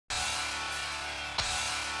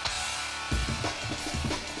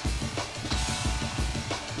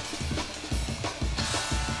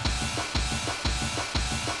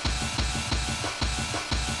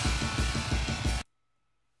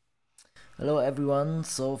Hello everyone,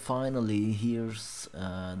 so finally here's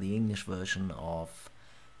the English version of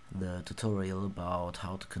the tutorial about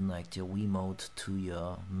how to connect your Wiimote to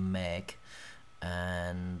your Mac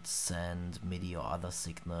and send MIDI or other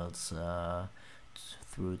signals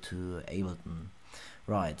through to Ableton.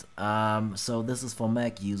 Right, so this is for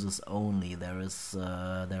Mac users only. There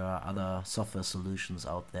are other software solutions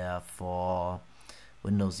out there for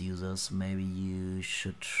Windows users. Maybe you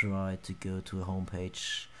should try to go to a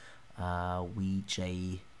homepage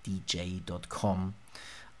vjdj.com.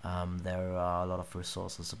 There are a lot of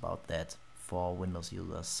resources about that for Windows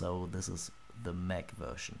users, so this is the Mac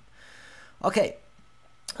version. Okay,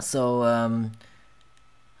 so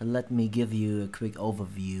let me give you a quick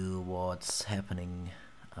overview what's happening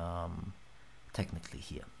technically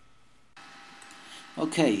here.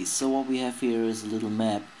 Okay, so what we have here is a little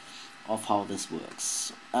map of how this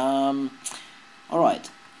works. Alright,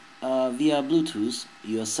 via Bluetooth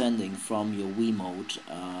you are sending from your Wiimote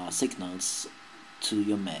signals to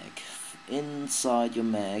your Mac. Inside your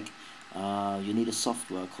Mac you need a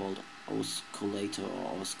software called Osculator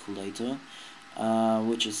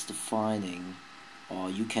which is defining, or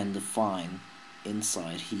you can define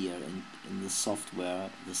inside here in the software,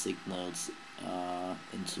 the signals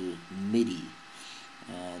into MIDI,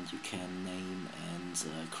 and you can name and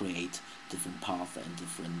create different paths and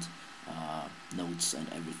different notes and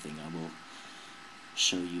everything. I will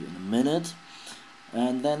show you in a minute.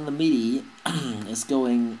 And then the MIDI is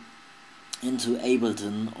going into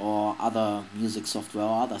Ableton or other music software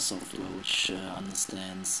or other software which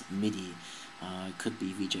understands MIDI. It could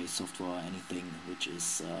be VJ software or anything which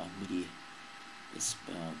is MIDI is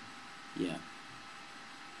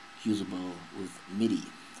usable with MIDI.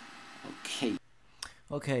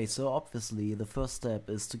 Okay, so obviously the first step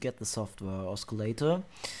is to get the software Osculator,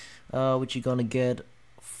 which you're gonna get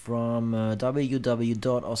from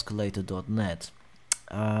www.osculator.net.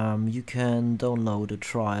 You can download a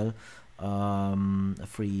trial, a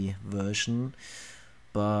free version,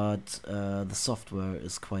 but the software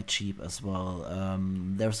is quite cheap as well.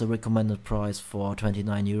 There's a recommended price for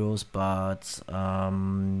 29 euros, but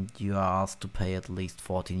you are asked to pay at least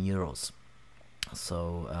 14 euros.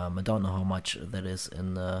 So I don't know how much that is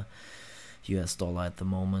in US dollar at the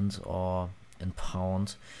moment or in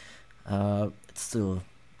pound. It's still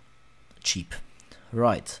cheap.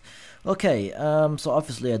 Right. Okay, so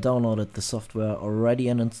obviously I downloaded the software already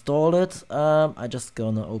and installed it. I just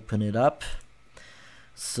gonna open it up.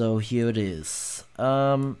 So here it is.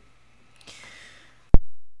 What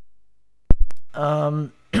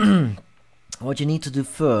you need to do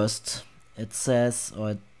first, it says,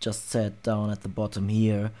 or it just said down at the bottom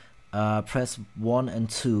here, press 1 and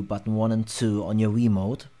 2, button 1 and 2 on your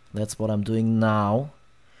Wiimote. That's what I'm doing now.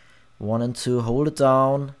 1 and 2, hold it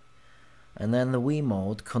down, and then the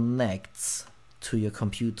Wiimote connects to your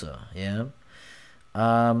computer. Yeah.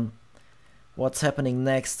 What's happening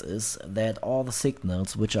next is that all the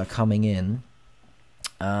signals which are coming in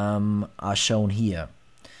are shown here.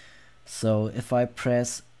 So if I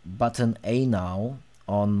press button A now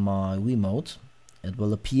on my Wiimote, it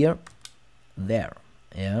will appear there.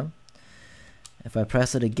 Yeah. If I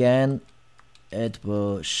press it again, it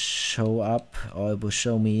will show up, or it will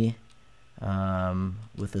show me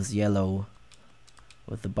with this yellow,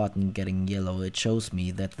 with the button getting yellow. It shows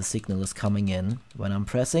me that the signal is coming in when I'm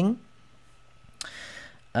pressing.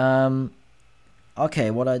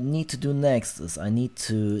 Okay, what I need to do next is I need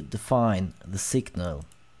to define the signal.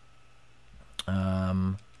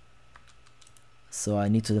 So I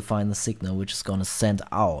need to define the signal which is gonna send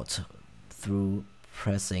out through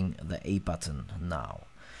pressing the A button now.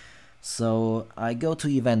 So I go to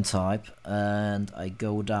event type and I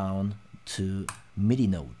go down to MIDI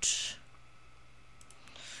note.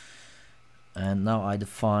 And now I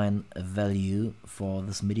define a value for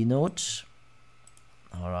this MIDI note.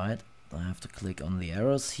 Alright, I have to click on the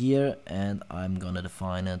arrows here and I'm gonna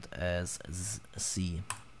define it as C.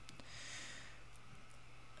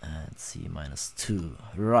 And C minus 2.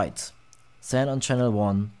 Right. Send on channel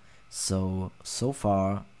 1. So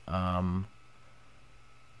far, all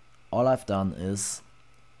I've done is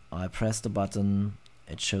I press the button,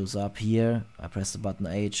 it shows up here. I press the button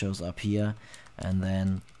A, it shows up here. And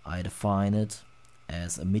then I define it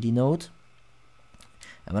as a MIDI note.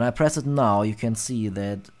 And when I press it now, you can see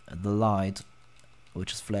that the light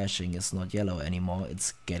which is flashing is not yellow anymore,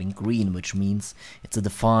 it's getting green, which means it's a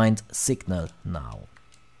defined signal now.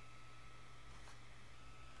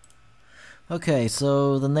 Okay,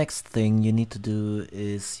 so the next thing you need to do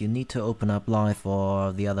is you need to open up Live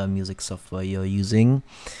or the other music software you're using.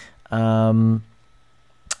 And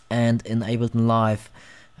in Ableton Live,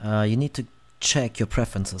 you need to check your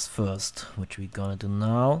preferences first, which we're gonna do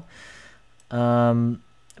now.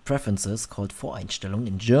 Preferences, called Voreinstellung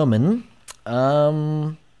in German.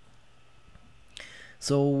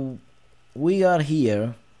 So we got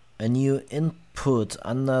here a new input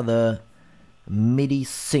under the MIDI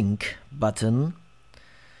sync button,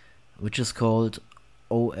 which is called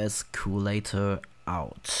Osculator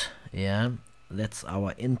out. Yeah, that's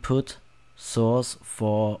our input source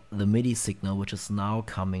for the MIDI signal, which is now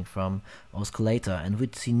coming from Osculator, and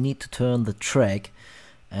which you need to turn the track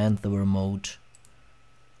and the remote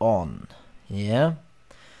on. Yeah.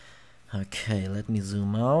 Okay, let me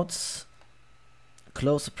zoom out,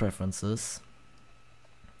 close the preferences,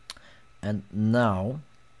 and now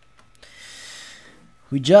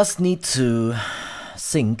we just need to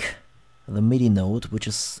sync the MIDI note, which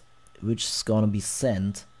is gonna be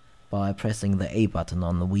sent by pressing the A button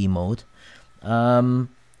on the Wiimote.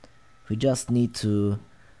 We just need to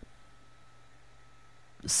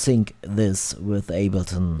sync this with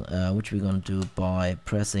Ableton, which we're gonna do by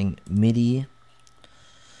pressing MIDI,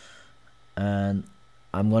 and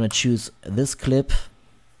I'm gonna choose this clip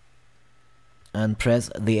and press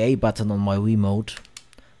the A button on my Wiimote,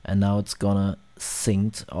 and now it's gonna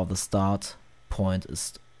sync, or the start point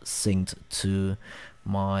is synced to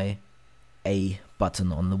my A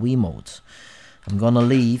button on the Wiimote. I'm gonna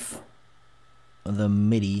leave the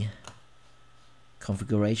MIDI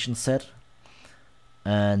configuration set,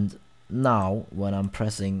 and now when I'm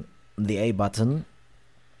pressing the A button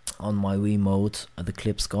on my Wiimote, the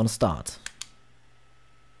clip's gonna start.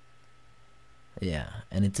 Yeah,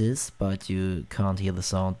 and it is, but you can't hear the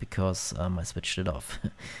sound because I switched it off.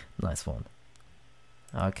 Nice one.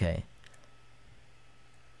 Okay,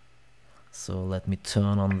 so let me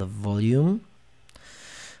turn on the volume.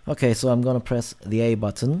 Okay, so I'm gonna press the A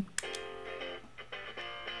button,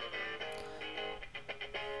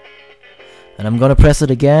 and I'm gonna press it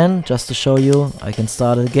again just to show you I can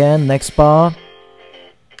start it again. Next bar.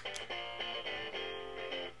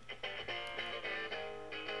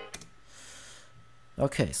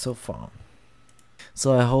 Okay, so far.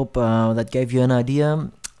 So I hope that gave you an idea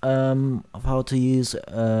of how to use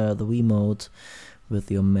the Wiimote with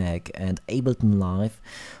your Mac and Ableton Live.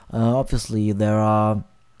 Obviously there are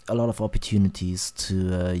a lot of opportunities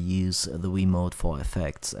to use the Wiimote for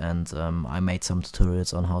effects, and I made some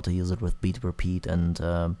tutorials on how to use it with beat repeat and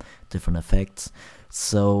different effects.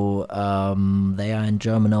 So they are in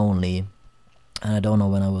German only, and I don't know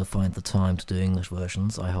when I will find the time to do English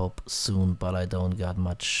versions. I hope soon, but I don't got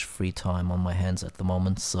much free time on my hands at the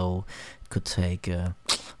moment, so it could take a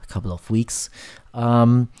couple of weeks.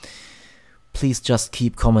 Please just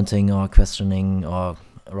keep commenting or questioning, or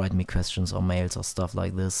write me questions or mails or stuff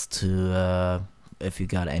like this to if you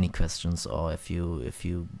got any questions, or if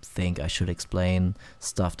you think I should explain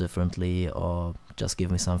stuff differently, or just give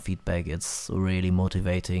me some feedback. It's really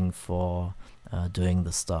motivating for doing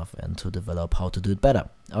this stuff and to develop how to do it better.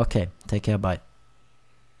 Okay, take care, bye.